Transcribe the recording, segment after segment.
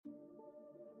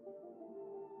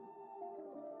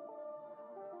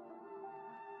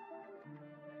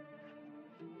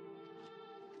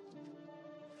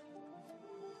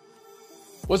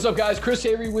What's up, guys? Chris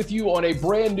Avery with you on a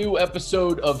brand new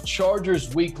episode of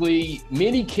Chargers Weekly.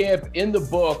 Mini camp in the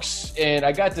books, and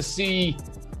I got to see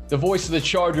the voice of the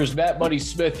Chargers, Matt Money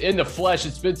Smith, in the flesh.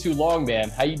 It's been too long, man.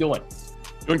 How you doing?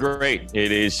 Doing great.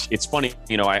 It's funny.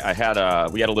 You know, we had a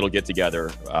little get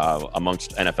together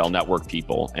amongst NFL Network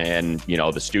people, and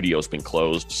the studio's been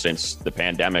closed since the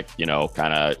pandemic.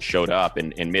 Kind of showed up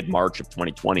in mid-March of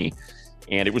 2020,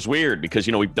 and it was weird because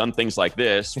we've done things like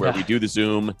this where we do the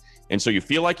Zoom, and so you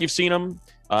feel like you've seen them.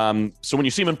 So when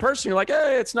you see them in person, you're like,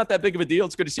 hey, it's not that big of a deal.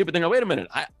 It's good to see it. But then, wait a minute,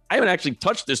 I haven't actually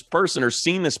touched this person or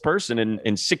seen this person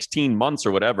in 16 months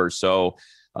or whatever. So.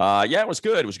 It was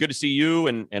good. It was good to see you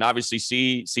and obviously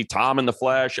see Tom in the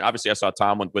flesh. Obviously, I saw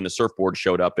Tom when the surfboard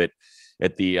showed up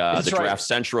at the Draft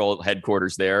Central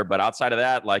headquarters there. But outside of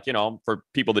that, for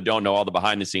people that don't know, all the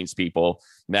behind the scenes people,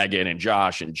 Megan and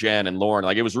Josh and Jen and Lauren,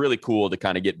 it was really cool to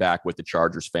kind of get back with the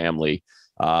Chargers family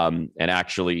and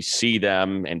actually see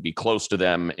them and be close to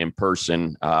them in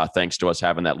person. Thanks to us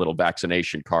having that little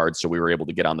vaccination card, so we were able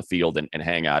to get on the field and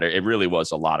hang out. It really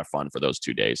was a lot of fun for those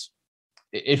 2 days.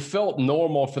 It felt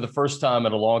normal for the first time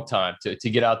in a long time to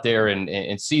get out there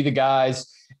and see the guys.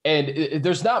 And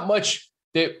there's not much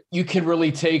that you can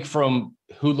really take from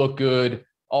who look good,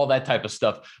 all that type of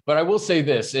stuff. But I will say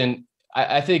this, and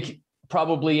I think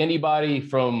probably anybody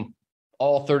from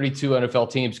all 32 NFL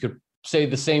teams could say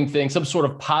the same thing, some sort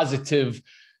of positive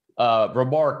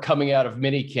remark coming out of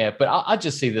minicamp. But I'll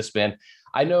just say this, man.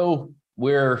 I know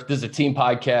this is a team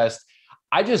podcast.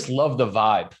 I just love the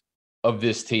vibe of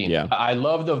this team. Yeah. I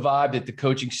love the vibe that the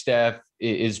coaching staff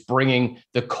is bringing,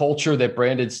 the culture that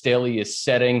Brandon Staley is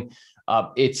setting.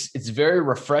 It's very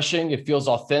refreshing. It feels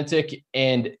authentic.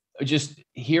 And just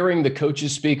hearing the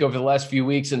coaches speak over the last few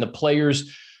weeks and the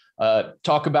players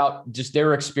talk about just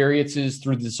their experiences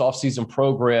through this offseason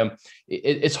program,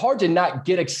 it's hard to not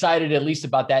get excited, at least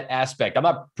about that aspect. I'm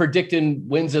not predicting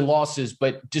wins and losses,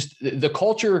 but just the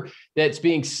culture that's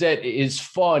being set is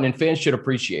fun and fans should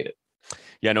appreciate it.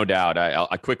 Yeah, no doubt.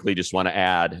 I quickly just want to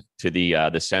add to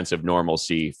the sense of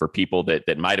normalcy for people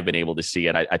that might have been able to see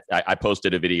it. I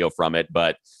posted a video from it,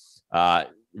 but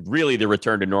really the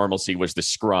return to normalcy was the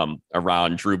scrum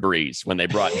around Drew Brees when they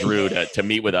brought Drew to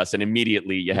meet with us. And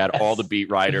immediately you had all the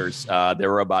beat writers. There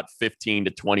were about 15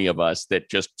 to 20 of us that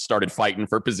just started fighting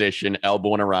for position,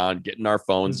 elbowing around, getting our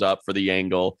phones up for the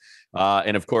angle.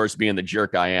 And of course, being the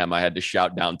jerk I am, I had to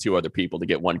shout down 2 other people to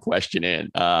get one question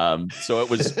in. So I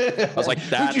was like,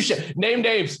 that. Name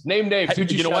names.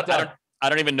 Who'd you know what? I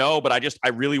don't even know, but I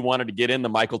really wanted to get in the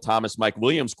Michael Thomas, Mike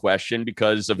Williams question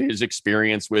because of his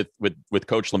experience with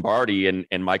Coach Lombardi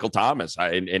and Michael Thomas.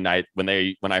 When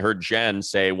I heard Jen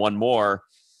say one more,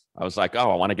 I was like, oh,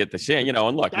 I want to get this in,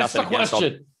 and look, that's nothing against all.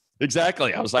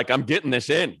 Exactly. I was like, I'm getting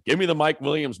this in. Give me the Mike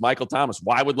Williams, Michael Thomas.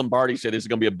 Why would Lombardi say this is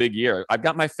going to be a big year? I've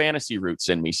got my fantasy roots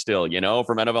in me still,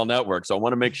 from NFL Network. So I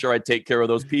want to make sure I take care of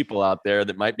those people out there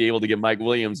that might be able to get Mike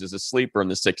Williams as a sleeper in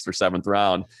the 6th or 7th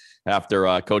round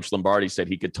after Coach Lombardi said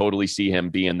he could totally see him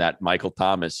being that Michael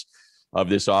Thomas of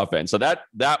this offense. So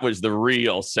that was the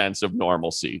real sense of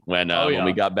normalcy when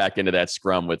we got back into that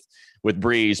scrum with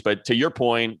Brees. But to your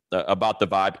point about the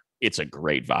vibe, it's a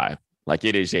great vibe.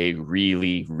 It is a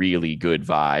really, really good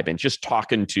vibe. And just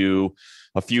talking to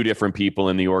a few different people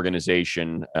in the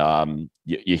organization,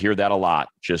 you hear that a lot.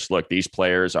 Just look, these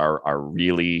players are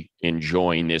really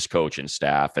enjoying this coaching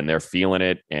staff and they're feeling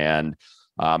it. And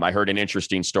I heard an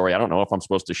interesting story. I don't know if I'm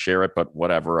supposed to share it, but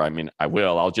whatever. I mean, I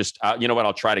will. I'll just,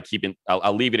 I'll try to keep it.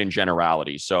 I'll leave it in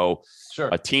generality. So sure.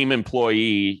 A team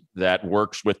employee that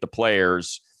works with the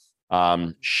players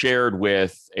shared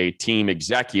with a team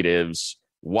executive's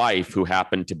wife who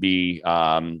happened to be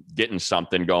getting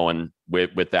something going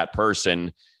with that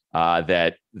person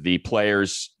that the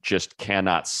players just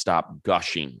cannot stop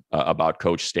gushing about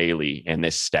Coach Staley and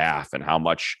this staff and how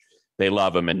much they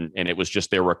love him. And it was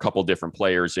just, there were a couple different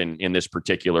players in this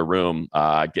particular room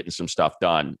getting some stuff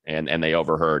done and they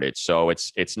overheard it. So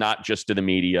it's not just to the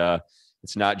media.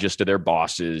 It's not just to their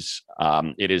bosses.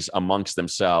 It is amongst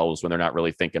themselves when they're not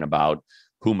really thinking about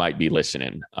who might be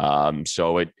listening.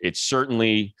 So it's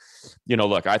certainly,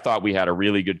 look, I thought we had a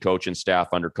really good coaching staff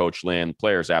under Coach Lynn.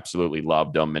 Players absolutely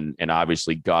loved him. And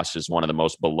obviously Gus is one of the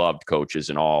most beloved coaches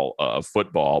in all of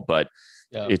football, but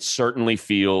it certainly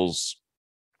feels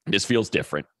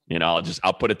different.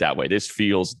 I'll put it that way. This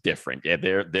feels different. Yeah,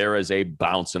 there is a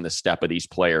bounce in the step of these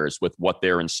players with what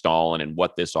they're installing and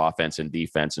what this offense and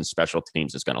defense and special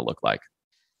teams is going to look like.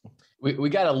 We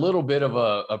got a little bit of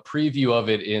a preview of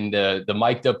it in the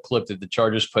mic'd up clip that the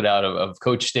Chargers put out of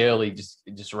Coach Staley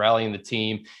just rallying the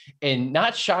team and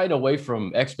not shying away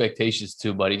from expectations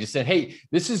too, but he just said, hey,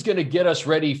 this is going to get us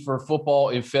ready for football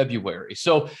in February.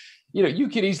 So, you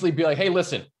could easily be like, hey,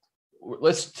 listen,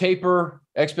 let's taper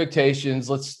expectations.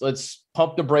 Let's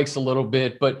pump the brakes a little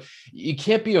bit, but you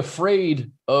can't be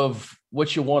afraid of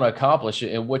what you want to accomplish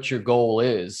and what your goal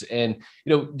is. And,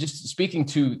 just speaking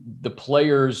to the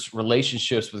players'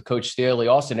 relationships with Coach Staley,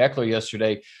 Austin Ekeler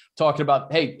yesterday talking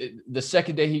about, hey, the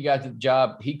second day he got the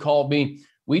job, he called me.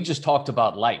 We just talked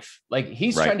about life. Like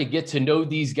he's trying to get to know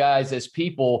these guys as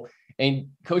people. And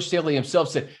Coach Staley himself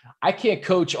said, I can't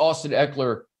coach Austin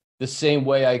Ekeler the same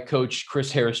way I coach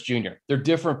Chris Harris Jr. They're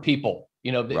different people.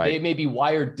 They may be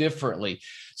wired differently.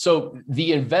 So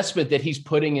the investment that he's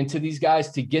putting into these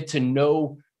guys to get to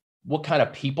know what kind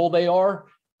of people they are,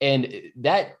 and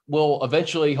that will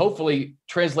eventually, hopefully,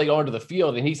 translate onto the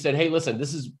field. And he said, hey, listen,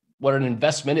 this is what an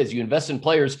investment is. You invest in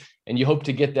players and you hope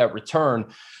to get that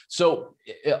return. So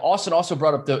Austin also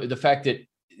brought up the fact that,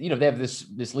 they have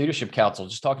this leadership council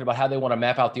just talking about how they want to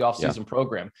map out the offseason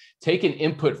program, taking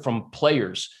input from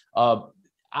players.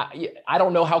 I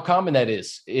don't know how common that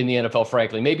is in the NFL,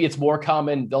 frankly. Maybe it's more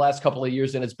common the last couple of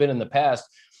years than it's been in the past.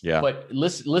 Yeah. But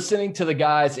listening to the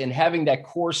guys and having that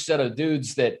core set of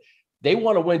dudes that they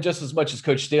want to win just as much as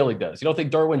Coach Staley does. You don't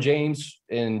think Derwin James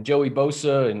and Joey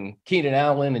Bosa and Keenan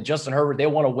Allen and Justin Herbert, they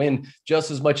want to win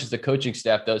just as much as the coaching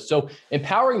staff does. So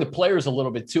empowering the players a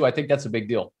little bit too, I think that's a big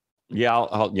deal. Yeah,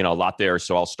 I'll a lot there.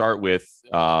 So I'll start with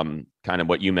kind of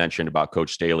what you mentioned about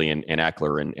Coach Staley and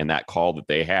Ekeler and that call that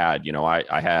they had.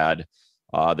 I had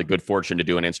the good fortune to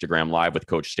do an Instagram Live with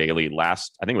Coach Staley I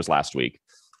think it was last week.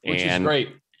 Which is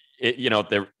great.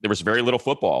 There was very little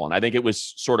football. And I think it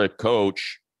was sort of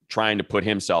Coach trying to put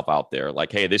himself out there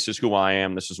like, hey, this is who I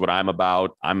am. This is what I'm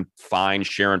about. I'm fine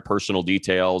sharing personal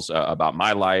details about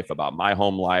my life, about my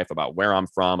home life, about where I'm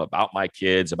from, about my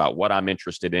kids, about what I'm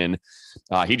interested in.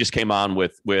 He just came on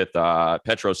with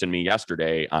Petros and me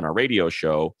yesterday on our radio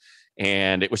show.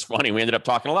 And it was funny. We ended up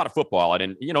talking a lot of football.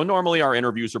 And, normally our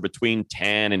interviews are between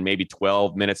 10 and maybe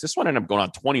 12 minutes. This one ended up going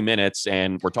on 20 minutes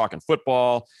and we're talking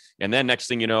football. And then next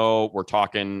thing you know, we're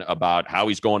talking about how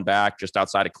he's going back just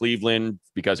outside of Cleveland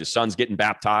because his son's getting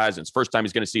baptized. And it's the first time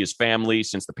he's going to see his family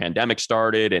since the pandemic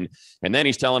started. And then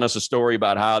he's telling us a story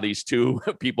about how these two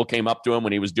people came up to him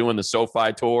when he was doing the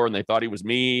SoFi tour and they thought he was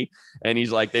me. And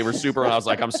he's like, they were super. And I was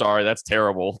like, I'm sorry, that's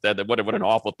terrible. What an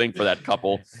awful thing for that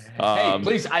couple. Hey,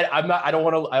 please. I don't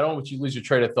want you to lose your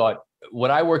train of thought.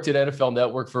 When I worked at NFL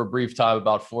Network for a brief time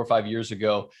about 4 or 5 years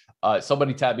ago,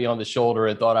 somebody tapped me on the shoulder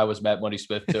and thought I was Matt Money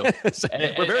Smith too.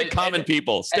 We're very common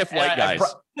people, stiff white guys.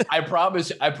 I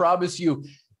promise you,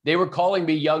 they were calling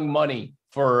me Young Money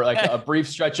for like a brief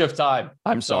stretch of time.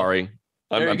 I'm sorry.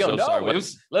 I'm so sorry.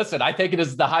 Listen, I take it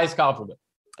as the highest compliment.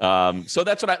 So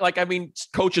that's what I like. I mean,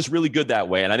 Coach is really good that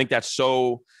way. And I think that's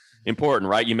so important,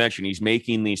 right? You mentioned he's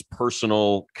making these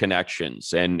personal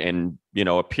connections and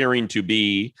appearing to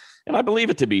be, and I believe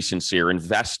it to be sincere,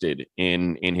 invested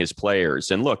in his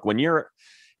players. And look, when you've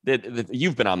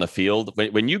been on the field,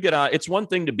 when you get on, it's one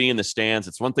thing to be in the stands.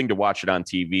 It's one thing to watch it on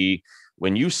TV.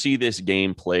 When you see this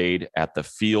game played at the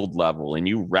field level and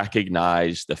you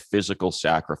recognize the physical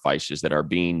sacrifices that are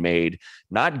being made,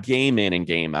 not game in and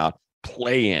game out,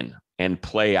 play in and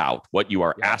play out, what you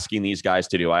are asking these guys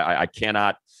to do.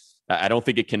 I don't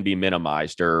think it can be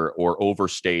minimized or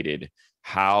overstated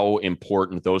how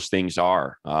important those things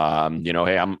are. Hey,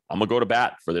 I'm gonna go to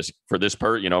bat for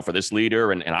this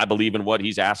leader. And I believe in what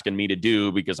he's asking me to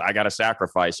do because I got to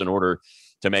sacrifice in order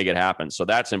to make it happen. So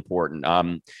that's important.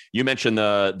 You mentioned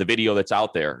the video that's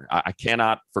out there. I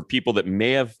cannot, for people that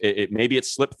maybe it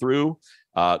slipped through.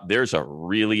 There's a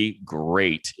really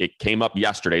great, it came up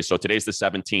yesterday. So today's the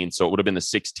 17th. So it would have been the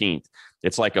 16th.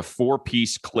 It's like a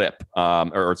 4-piece clip,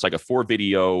 or it's like a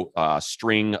 4-video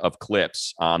string of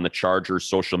clips on the Chargers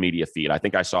social media feed. I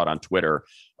think I saw it on Twitter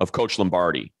of Coach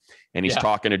Lombardi, and he's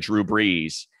talking to Drew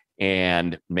Brees.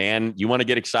 And man, you want to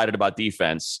get excited about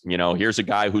defense. Here's a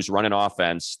guy who's running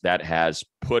offense that has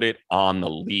put it on the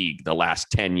league the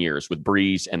last 10 years with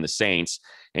Brees and the Saints.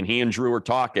 And he and Drew are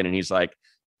talking, and he's like,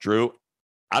 Drew,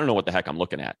 I don't know what the heck I'm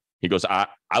looking at. He goes, I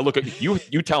look at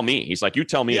you tell me. He's like, you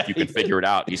tell me if you can figure it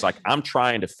out. He's like, I'm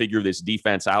trying to figure this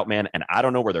defense out, man. And I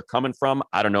don't know where they're coming from.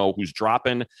 I don't know who's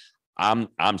dropping.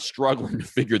 I'm struggling to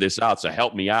figure this out. So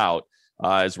help me out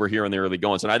as we're here in the early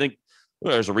goings. And I think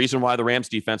there's a reason why the Rams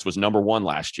defense was number 1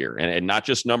 last year, and not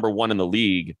just number 1 in the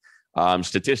league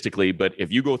statistically, but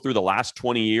if you go through the last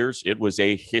 20 years, it was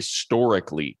a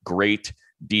historically great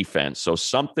defense. So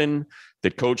something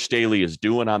that Coach Staley is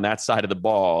doing on that side of the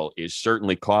ball is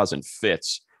certainly causing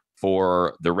fits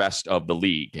for the rest of the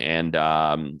league. And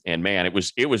man, it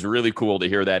was really cool to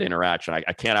hear that interaction.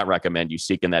 I cannot recommend you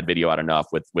seeking that video out enough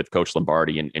with Coach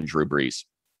Lombardi and Drew Brees.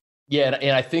 Yeah,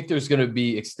 and I think there's going to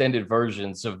be extended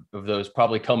versions of those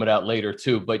probably coming out later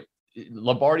too. But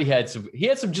Lombardi had some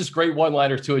just great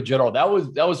one-liners to a general. That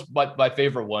was my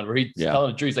favorite one, where he's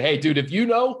telling Drew, he's like, "Hey, dude, if you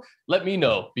know, let me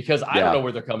know, because I don't know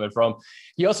where they're coming from."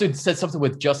 He also said something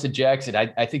with Justin Jackson.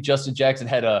 I think Justin Jackson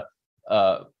had an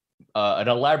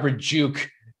elaborate juke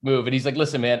move, and he's like,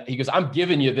 "Listen, man," he goes, "I'm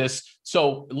giving you this,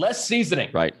 so less seasoning,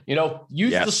 right?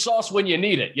 Use the sauce when you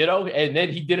need it, And then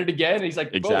he did it again, and he's like,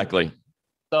 exactly. Boom.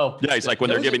 So yeah, he's like, when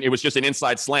they're giving, it was just an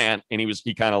inside slant, and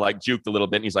he kind of like juked a little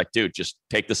bit, and he's like, "Dude, just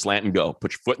take the slant and go.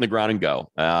 Put your foot in the ground and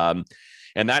go." And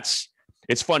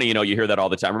it's funny, you hear that all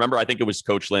the time. Remember, I think it was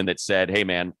Coach Lynn that said, "Hey,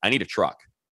 man, I need a truck.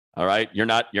 All right, you're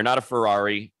not a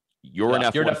Ferrari. You're an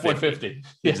F-150.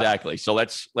 Exactly. So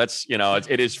let's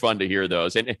it is fun to hear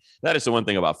those. And that is the one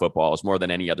thing about football, is more than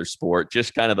any other sport,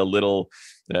 just kind of the little,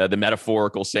 the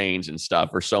metaphorical sayings and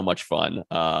stuff are so much fun.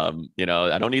 I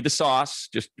don't need the sauce.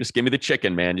 Just give me the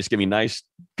chicken, man. Just give me nice,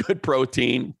 good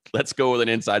protein. Let's go with an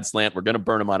inside slant. We're going to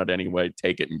burn them on it anyway.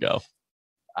 Take it and go.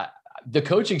 The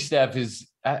coaching staff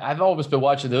I've always been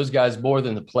watching those guys more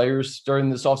than the players during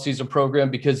this offseason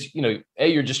program, because,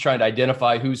 you're just trying to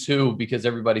identify who's who because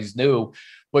everybody's new,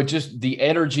 but just the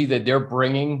energy that they're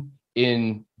bringing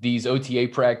in these OTA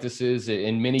practices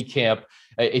in mini camp,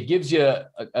 it gives you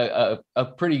a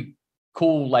pretty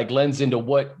cool lens into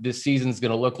what this season's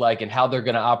going to look like and how they're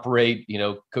going to operate.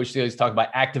 Coach Staley's talking about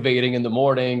activating in the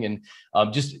morning,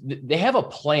 and just they have a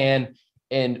plan.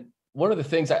 And one of the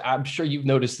things I'm sure you've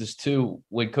noticed this too,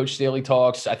 when Coach Staley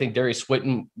talks, I think Darius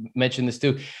Swinton mentioned this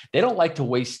too, they don't like to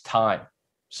waste time.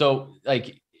 So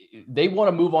they want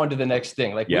to move on to the next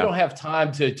thing. We don't have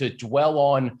time to dwell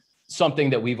on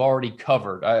something that we've already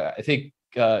covered. I think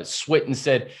Swinton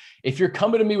said, if you're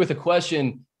coming to me with a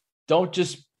question, don't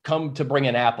just come to bring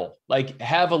an apple,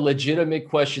 have a legitimate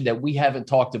question that we haven't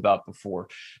talked about before.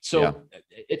 So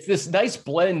it's this nice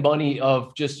blend, Bunny,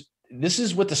 of just, this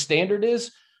is what the standard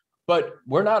is, but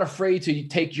we're not afraid to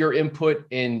take your input,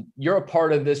 and you're a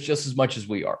part of this just as much as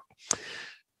we are.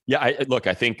 Yeah,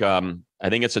 I think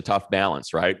it's a tough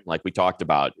balance, right? Like we talked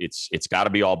about, it's got to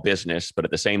be all business, but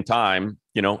at the same time,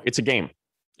 it's a game,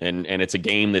 and it's a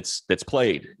game that's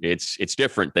played. It's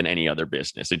different than any other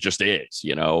business. It just is,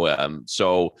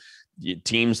 So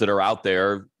teams that are out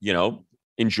there,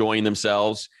 enjoying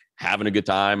themselves, having a good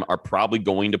time, are probably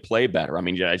going to play better. I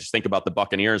mean, I just think about the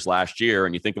Buccaneers last year,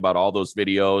 and you think about all those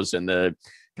videos and the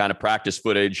kind of practice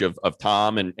footage of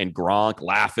Tom and Gronk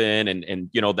laughing. And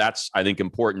that's, I think,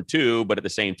 important too. But at the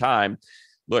same time,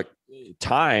 look,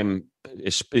 time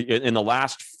is, in the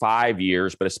last 5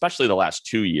 years, but especially the last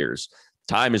 2 years,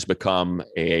 time has become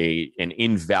an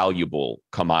invaluable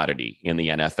commodity in the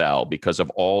NFL because of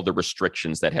all the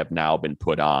restrictions that have now been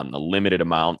put on, the limited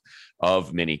amount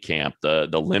of mini camp, the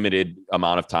limited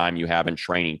amount of time you have in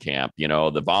training camp,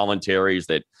 the voluntaries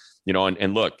that,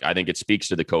 and look, I think it speaks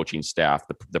to the coaching staff,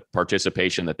 the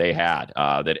participation that they had,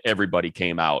 that everybody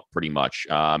came out pretty much.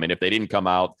 And if they didn't come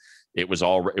out, it was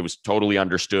totally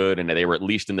understood. And they were at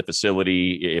least in the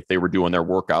facility if they were doing their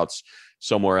workouts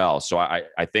somewhere else. So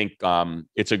I think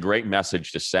it's a great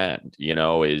message to send,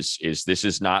 is this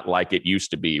is not like it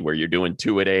used to be, where you're doing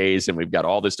 2-a-days and we've got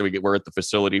all this, we're at the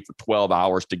facility for 12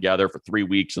 hours together for 3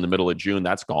 weeks in the middle of June.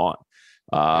 That's gone.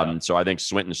 So I think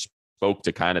Swinton spoke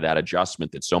to kind of that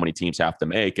adjustment that so many teams have to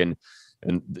make. And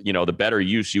the better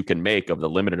use you can make of the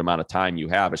limited amount of time you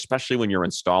have, especially when you're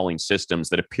installing systems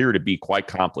that appear to be quite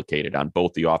complicated on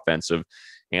both the offensive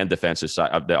and defensive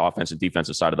side of the offensive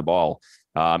defensive side of the ball.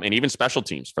 And even special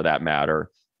teams for that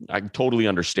matter. I totally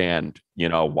understand,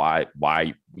 why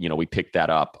we picked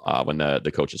that up when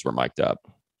the coaches were mic'd up.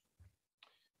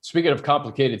 Speaking of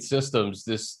complicated systems,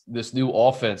 this new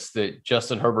offense that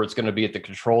Justin Herbert's going to be at the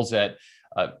controls at,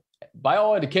 by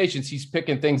all indications, he's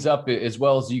picking things up as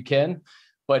well as you can.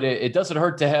 But it doesn't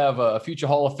hurt to have a future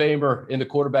Hall of Famer in the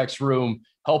quarterback's room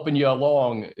helping you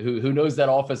along, who knows that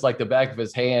offense like the back of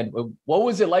his hand. What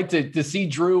was it like to see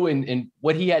Drew and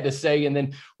what he had to say? And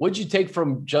then what did you take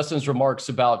from Justin's remarks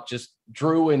about just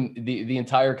Drew and the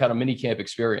entire kind of minicamp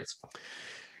experience?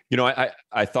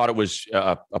 I thought it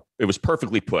was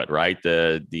perfectly put, right?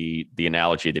 The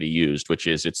analogy that he used, which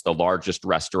is it's the largest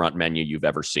restaurant menu you've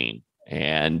ever seen.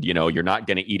 And, you're not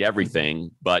going to eat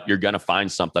everything, but you're going to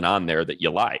find something on there that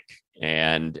you like.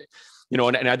 And,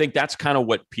 and I think that's kind of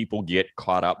what people get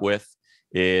caught up with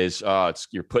is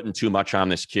you're putting too much on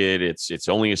this kid. It's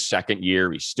only his second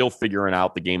year. He's still figuring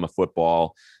out the game of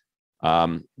football.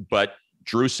 But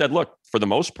Drew said, look, for the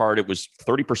most part, it was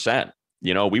 30%.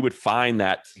 We would find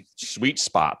that sweet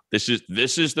spot. This is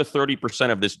the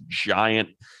 30% of this giant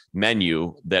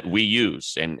menu that we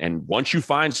use. And once you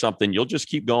find something, you'll just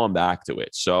keep going back to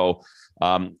it. So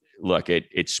look,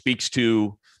 it speaks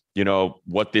to,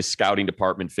 what this scouting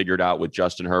department figured out with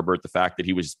Justin Herbert, the fact that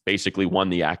he was basically won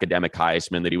the academic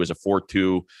Heisman, that he was a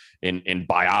 4.2 in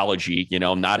biology,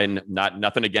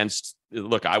 nothing against,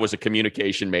 look, I was a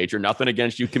communication major, nothing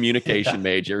against you communication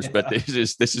majors, but this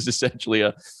is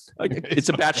essentially it's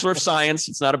a Bachelor of Science.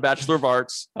 It's not a Bachelor of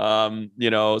Arts.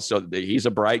 So he's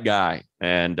a bright guy,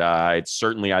 and it's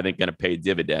certainly, I think, going to pay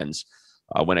dividends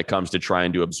when it comes to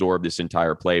trying to absorb this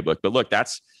entire playbook. But look,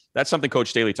 that's something Coach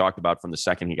Staley talked about from the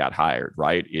second he got hired,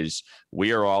 right? Is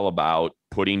we are all about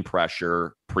putting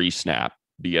pressure pre-snap,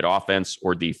 be it offense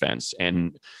or defense.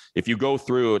 And if you go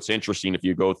through, it's interesting if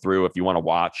you want to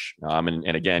watch,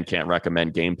 and again, can't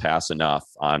recommend Game Pass enough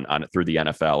on through the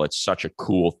NFL. It's such a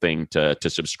cool thing to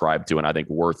subscribe to, and I think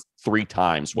worth 3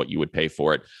 times what you would pay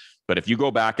for it. But if you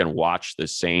go back and watch the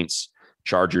Saints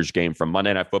Chargers game from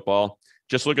Monday Night Football,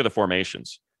 just look at the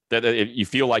formations. That you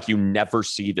feel like you never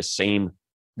see the same,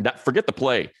 forget the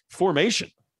play, formation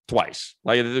twice.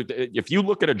 Like if you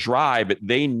look at a drive,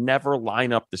 they never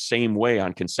line up the same way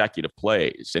on consecutive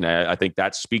plays. And I think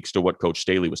that speaks to what Coach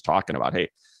Staley was talking about. Hey,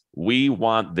 we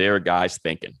want their guys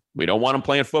thinking. We don't want them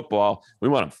playing football. We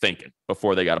want them thinking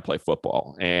before they got to play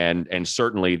football. And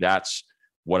certainly that's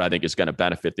what I think is going to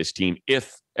benefit this team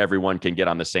if everyone can get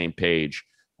on the same page.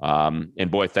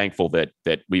 And boy, thankful that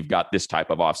we've got this type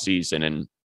of offseason, and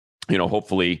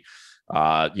hopefully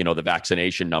the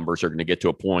vaccination numbers are going to get to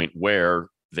a point where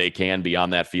they can be on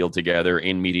that field together,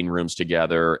 in meeting rooms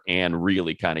together, and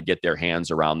really kind of get their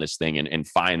hands around this thing and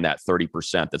find that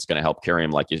 30% that's going to help carry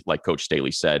them, like Coach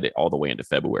Staley said, all the way into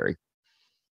February.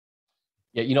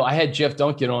 Yeah, I had Jeff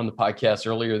Duncan on the podcast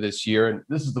earlier this year, and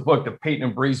this is the book, the Peyton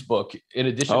and Breeze book, in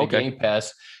addition to Game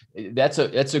Pass. That's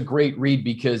a great read,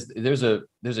 because there's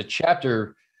a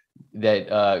chapter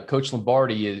that Coach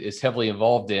Lombardi is heavily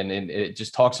involved in, and it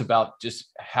just talks about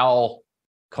just how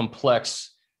complex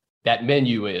that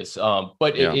menu is.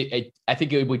 But I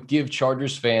think it would give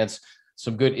Chargers fans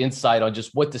some good insight on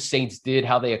just what the Saints did,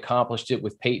 how they accomplished it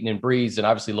with Peyton and Breeze. And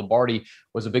obviously Lombardi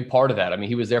was a big part of that. I mean,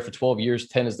 he was there for 12 years,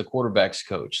 10 as the quarterback's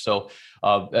coach. So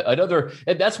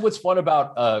and that's what's fun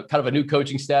about kind of a new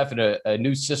coaching staff and a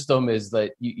new system, is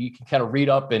that you can kind of read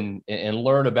up and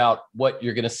learn about what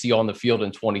you're going to see on the field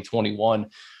in 2021.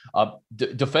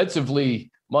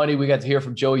 Defensively, Money, we got to hear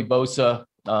from Joey Bosa.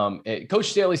 Coach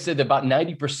Staley said that about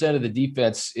 90% of the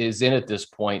defense is in at this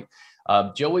point.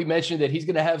 Joey mentioned that he's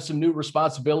going to have some new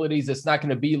responsibilities. It's not going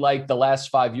to be like the last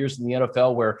 5 years in the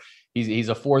NFL where he's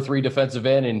a 4-3 defensive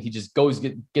end and he just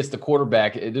gets the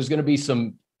quarterback. There's going to be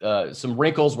some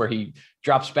wrinkles where he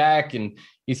drops back, and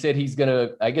he said he's going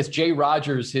to, I guess Jay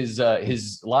Rogers,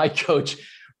 his line coach,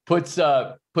 puts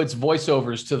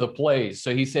voiceovers to the plays.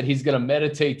 So he said he's going to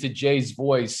meditate to Jay's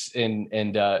voice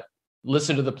and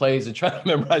listen to the plays and try to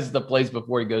memorize the plays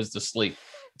before he goes to sleep.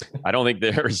 I don't think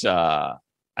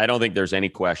there's any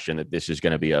question that this is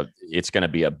going to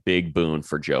be a big boon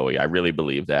for Joey. I really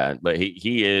believe that. But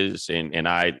he is, and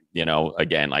I,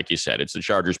 again, like you said, it's the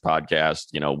Chargers podcast.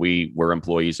 We're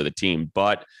employees of the team,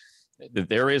 but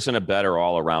there isn't a better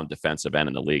all-around defensive end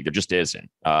in the league. There just isn't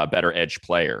a better edge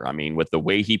player. I mean, with the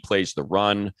way he plays the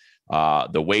run,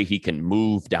 the way he can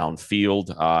move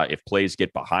downfield, if plays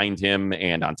get behind him,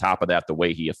 and on top of that, the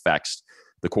way he affects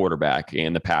the quarterback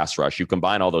and the pass rush. You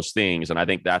combine all those things, and I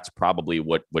think that's probably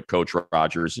what Coach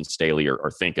Rogers and Staley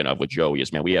are thinking of with Joey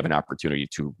is, man, we have an opportunity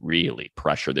to really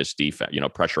pressure this defense,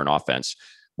 pressure an offense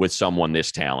with someone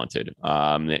this talented.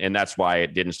 And that's why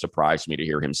it didn't surprise me to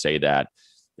hear him say that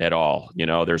at all.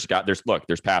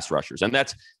 There's pass rushers,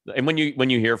 and when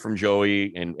you hear from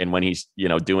Joey and when he's,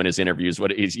 doing his interviews,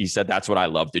 he said, that's what I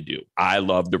love to do. I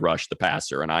love to rush the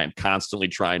passer, and I am constantly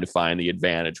trying to find the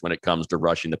advantage when it comes to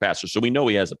rushing the passer. So we know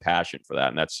he has a passion for that.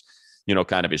 And that's,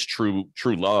 kind of his true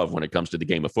love when it comes to the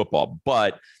game of football,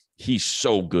 but he's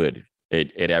so good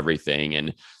at everything.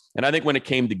 And I think when it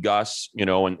came to Gus,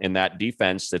 and that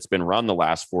defense that's been run the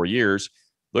last 4 years,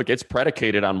 look, it's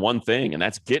predicated on one thing, and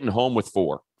that's getting home with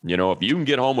 4. If you can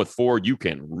get home with 4, you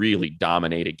can really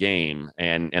dominate a game.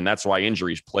 And that's why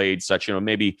injuries played such,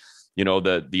 maybe,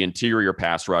 the interior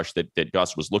pass rush that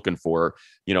Gus was looking for,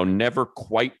 never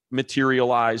quite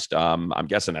materialized. I'm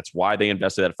guessing that's why they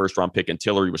invested that first round pick, and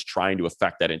Tillery was trying to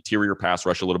affect that interior pass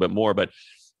rush a little bit more. But,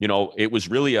 it was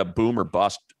really a boom or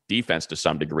bust defense to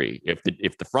some degree. If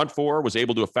the front 4 was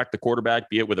able to affect the quarterback,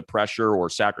 be it with a pressure or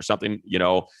sack or something,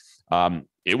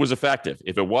 it was effective.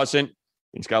 If it wasn't,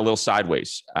 He's got a little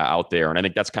sideways out there. And I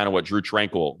think that's kind of what Drew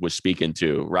Tranquill was speaking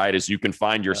to, right? Is you can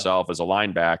find yourself as a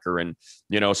linebacker. And,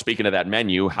 speaking of that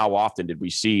menu, how often did we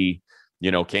see,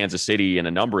 Kansas City and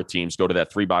a number of teams go to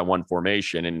that 3-by-1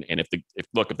 formation? And if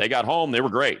they got home, they were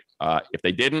great. If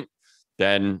they didn't,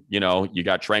 then, you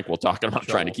got Tranquill talking about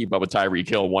trying to keep up with Tyreek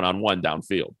Hill one-on-one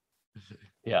downfield.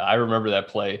 Yeah, I remember that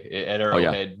play at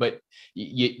Arrowhead. But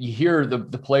you hear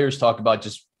the players talk about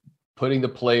just putting the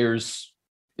players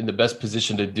in the best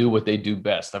position to do what they do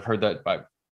best. I've heard that by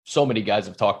so many guys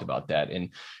have talked about that. And,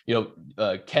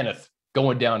 Kenneth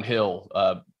going downhill,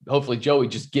 hopefully Joey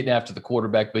just getting after the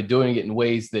quarterback, but doing it in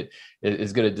ways that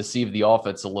is going to deceive the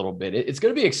offense a little bit. It's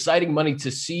going to be exciting money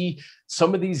to see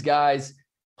some of these guys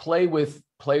play with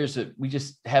players that we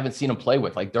just haven't seen them play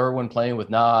with, like Derwin playing with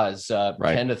Nas, right.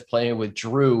 Kenneth playing with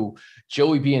Drew,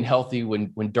 Joey being healthy when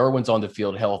Derwin's on the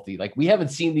field healthy. Like, we haven't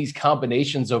seen these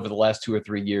combinations over the last 2 or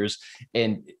 3 years.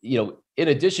 And, in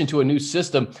addition to a new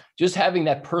system, just having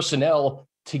that personnel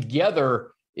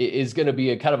together is going to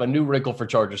be a kind of a new wrinkle for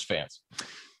Chargers fans.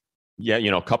 Yeah.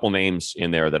 A couple names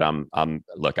in there that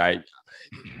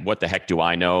what the heck do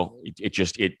I know?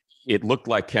 It looked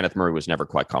like Kenneth Murray was never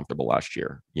quite comfortable last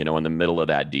year, in the middle of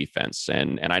that defense.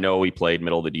 And I know he played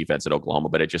middle of the defense at Oklahoma,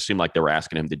 but it just seemed like they were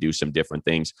asking him to do some different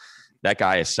things. That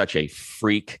guy is such a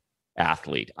freak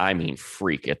athlete. I mean,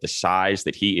 freak at the size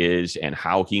that he is and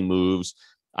how he moves.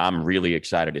 I'm really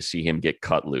excited to see him get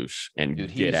cut loose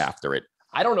and get after it.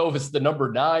 I don't know if it's the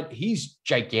number 9. He's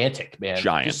gigantic, man.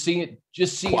 Giant. Just seeing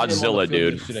Quadzilla,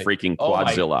 dude. Freaking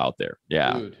Quadzilla out there.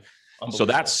 Yeah. Dude, so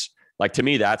that's like, to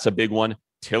me, that's a big one.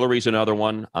 Tillery's another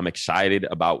one. I'm excited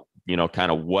about, kind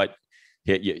of what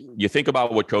you think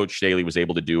about what Coach Staley was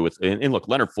able to do with, and look,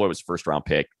 Leonard Floyd was a first-round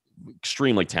pick,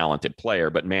 extremely talented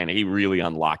player, but man, he really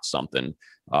unlocked something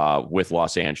with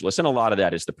Los Angeles. And a lot of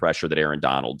that is the pressure that Aaron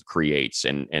Donald creates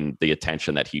and the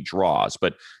attention that he draws.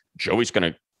 But Joey's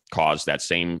going to cause that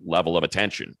same level of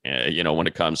attention, when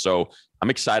it comes. So I'm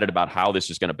excited about how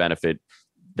this is going to benefit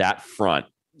that front,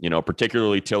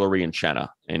 particularly Tillery and Chenna,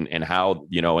 and how,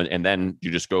 and then you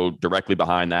just go directly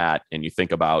behind that and you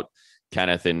think about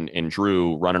Kenneth and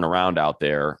Drew running around out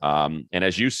there. And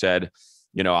as you said,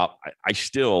 I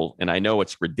still, and I know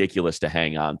it's ridiculous to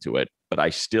hang on to it, but I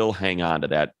still hang on to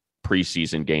that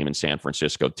preseason game in San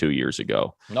Francisco 2 years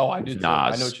ago. No, I do. Nas,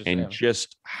 I know what you're saying. And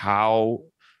just how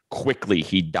quickly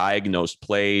he diagnosed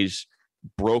plays,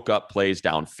 broke up plays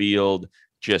downfield,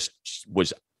 just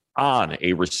was on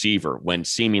a receiver when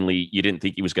seemingly you didn't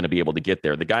think he was going to be able to get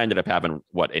there. The guy ended up having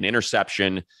an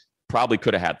interception, probably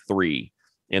could have had 3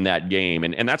 in that game.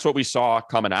 And that's what we saw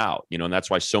coming out, and that's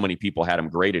why so many people had him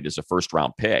graded as a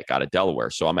first-round pick out of Delaware.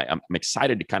 So I'm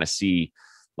excited to kind of see,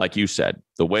 like you said,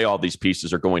 the way all these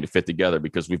pieces are going to fit together,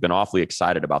 because we've been awfully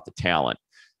excited about the talent.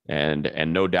 And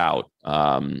no doubt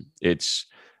it's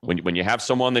when you have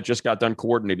someone that just got done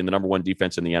coordinating the number 1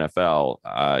 defense in the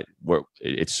NFL,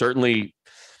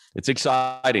 it's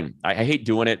exciting. I hate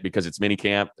doing it because it's mini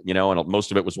camp, and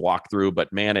most of it was walkthrough,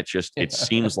 but man, it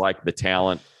seems like the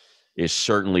talent is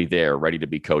certainly there, ready to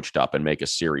be coached up and make a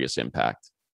serious impact.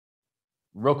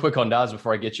 Real quick on Nas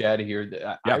before I get you out of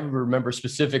here. I remember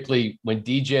specifically when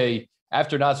DJ,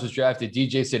 after Nas was drafted,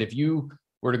 DJ said, if you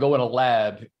were to go in a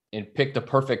lab and pick the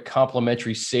perfect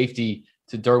complementary safety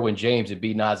to Derwin James, it'd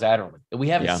be Nas Adderley. And we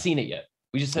haven't seen it yet.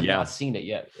 We just have not seen it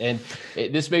yet. And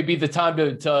this may be the time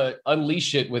to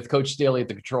unleash it with Coach Staley at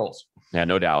the controls. Yeah,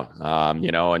 no doubt.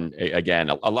 And again,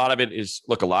 a lot of it is,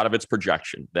 a lot of it's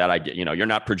projection that I get, you're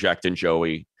not projecting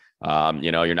Joey.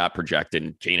 You're not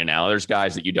projecting Keenan Allen. There's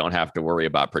guys that you don't have to worry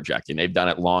about projecting. They've done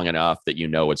it long enough that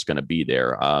it's going to be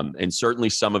there. And certainly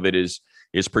some of it is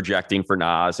projecting for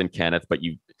Nas and Kenneth, but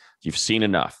you've seen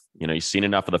enough. You've seen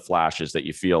enough of the flashes that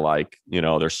you feel like,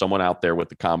 there's someone out there with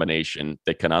the combination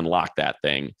that can unlock that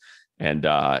thing. And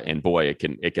boy,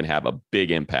 it can have a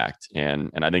big impact.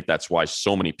 And I think that's why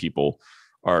so many people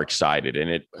are excited.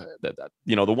 And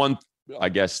the one, I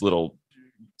guess, little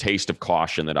taste of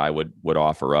caution that I would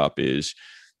offer up is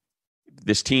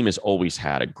this team has always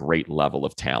had a great level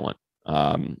of talent.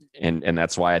 And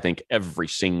that's why I think every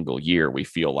single year we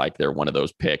feel like they're one of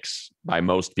those picks by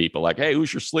most people, like, hey,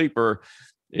 who's your sleeper?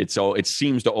 It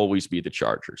seems to always be the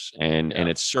Chargers. And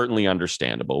it's certainly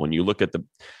understandable when you look at the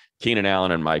Keenan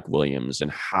Allen and Mike Williams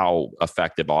and how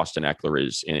effective Austin Eckler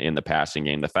is in the passing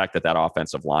game. The fact that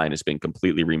offensive line has been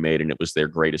completely remade and it was their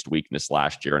greatest weakness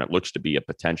last year. And it looks to be a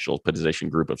potential position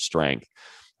group of strength.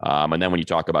 And then when you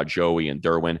talk about Joey and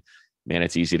Derwin, man,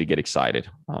 it's easy to get excited.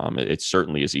 It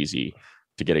certainly is easy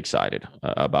to get excited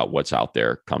about what's out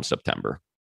there come September.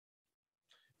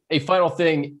 A final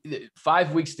thing,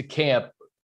 5 weeks to camp.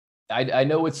 I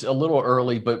know it's a little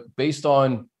early, but based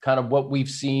on kind of what we've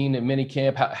seen in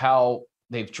minicamp, how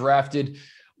they've drafted,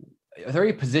 are there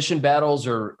any position battles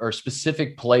or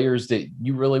specific players that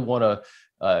you really want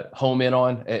to home in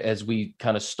on as we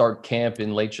kind of start camp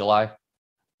in late July?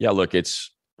 Yeah, look,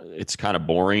 it's kind of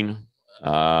boring,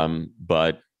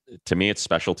 but to me, it's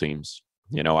special teams.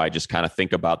 I just kind of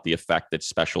think about the effect that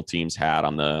special teams had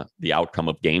on the outcome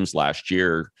of games last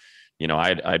year.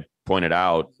 I pointed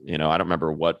out, I don't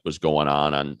remember what was going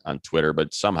on Twitter,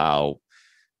 but somehow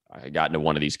I got into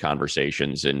one of these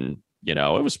conversations and, it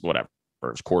was whatever. It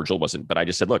was cordial, wasn't, but I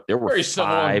just said, look, there were very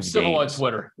five civil on games.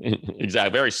 Twitter.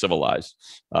 Exactly. Very civilized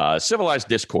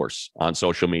discourse on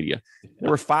social media. There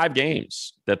were 5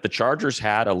 games that the Chargers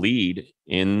had a lead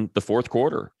in the fourth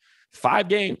quarter, 5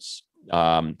 games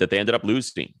that they ended up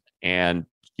losing. And,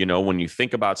 when you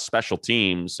think about special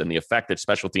teams and the effect that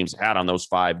special teams had on those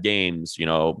 5 games,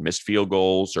 missed field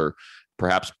goals or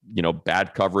perhaps,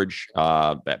 bad coverage,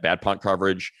 bad punt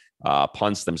coverage,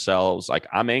 punts themselves. Like,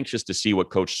 I'm anxious to see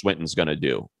what Coach Swinton's going to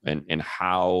do and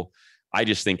how. I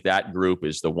just think that group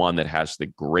is the one that has the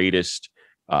greatest,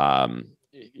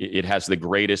 it has the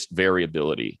greatest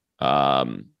variability,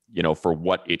 for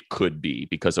what it could be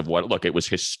because of it was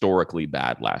historically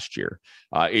bad last year.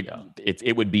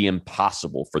 It would be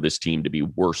impossible for this team to be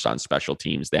worse on special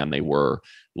teams than they were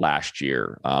last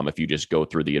year. If you just go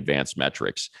through the advanced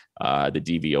metrics, the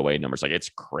DVOA numbers, it's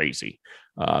crazy.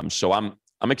 So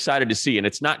I'm excited to see, and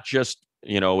it's not just,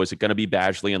 is it going to be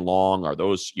Badgley and Long? Are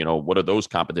those, what are those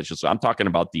competitions? So I'm talking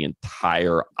about the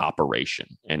entire operation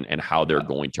and how they're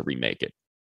going to remake it.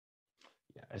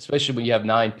 Especially when you have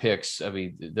 9 picks. I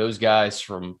mean, those guys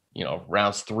from,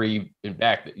 rounds 3 and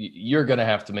back, you're going to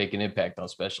have to make an impact on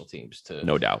special teams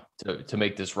no doubt to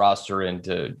make this roster and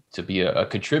to be a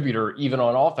contributor, even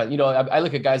on offense. I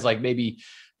look at guys like maybe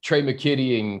Trey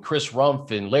McKitty and Chris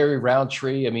Rumph and Larry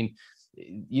Roundtree. I mean,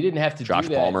 you didn't have to Josh do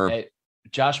that. Palmer.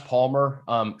 Josh Palmer.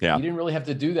 You didn't really have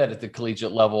to do that at the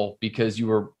collegiate level because you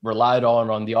were relied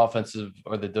on the offensive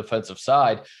or the defensive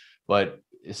side. But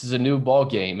this is a new ball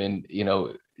game, and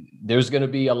there's going to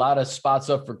be a lot of spots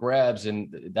up for grabs,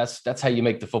 and that's how you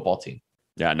make the football team.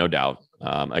 Yeah, no doubt.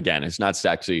 Again, it's not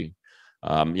sexy,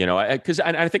 because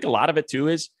I think a lot of it too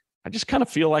is I just kind of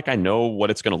feel like I know what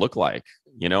it's going to look like.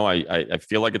 I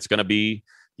feel like it's going to be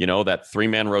that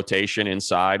 3-man rotation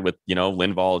inside with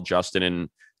Linval, Justin,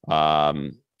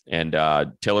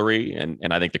 and Tillery,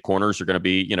 and I think the corners are going to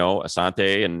be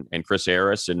Asante and Chris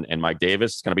Harris and Mike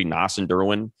Davis. It's going to be Nas and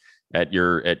Derwin at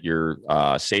your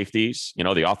safeties.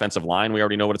 The offensive line, we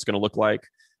already know what it's going to look like.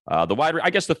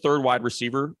 The third wide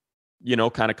receiver,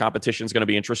 kind of competition is going to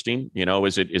be interesting.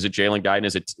 Is it Jalen Guyton?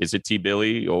 Is it T.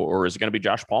 Billy or is it going to be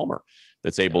Josh Palmer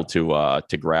that's able to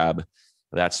grab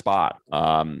that spot?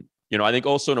 I think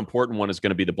also an important one is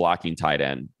going to be the blocking tight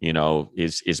end.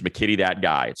 Is McKitty that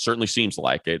guy? It certainly seems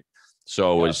like it.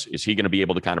 So is he going to be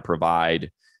able to kind of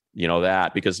provide,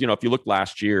 that? Because, if you look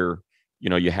last year,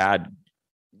 you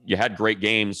had great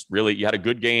games. Really, you had a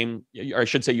good game. Or I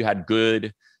should say you had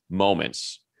good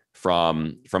moments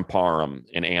from Parham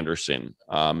and Anderson.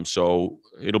 So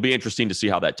it'll be interesting to see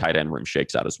how that tight end room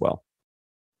shakes out as well.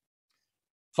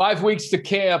 5 weeks to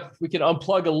camp. We can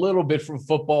unplug a little bit from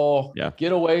football,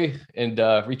 get away and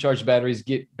recharge batteries,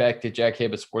 get back to Jack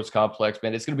Hammett Sports Complex,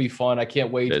 man. It's going to be fun. I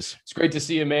can't wait. It's great to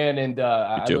see you, man. And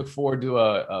I look forward to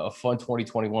a fun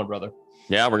 2021, brother.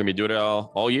 Yeah, we're going to be doing it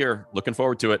all year. Looking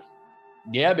forward to it.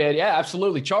 Yeah, man. Yeah,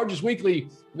 absolutely. Chargers Weekly.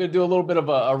 We're going to do a little bit of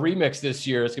a remix this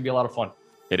year. It's going to be a lot of fun.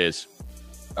 It is.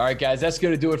 All right, guys, that's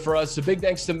going to do it for us. So big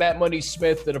thanks to Matt Money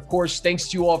Smith. And of course, thanks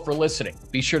to you all for listening.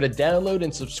 Be sure to download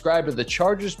and subscribe to the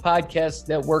Chargers Podcast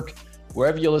Network,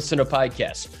 wherever you listen to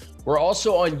podcasts. We're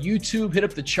also on YouTube. Hit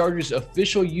up the Chargers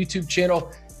official YouTube channel.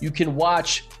 You can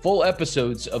watch full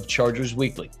episodes of Chargers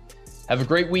Weekly. Have a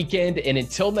great weekend. And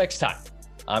until next time,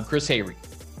 I'm Chris Hayre.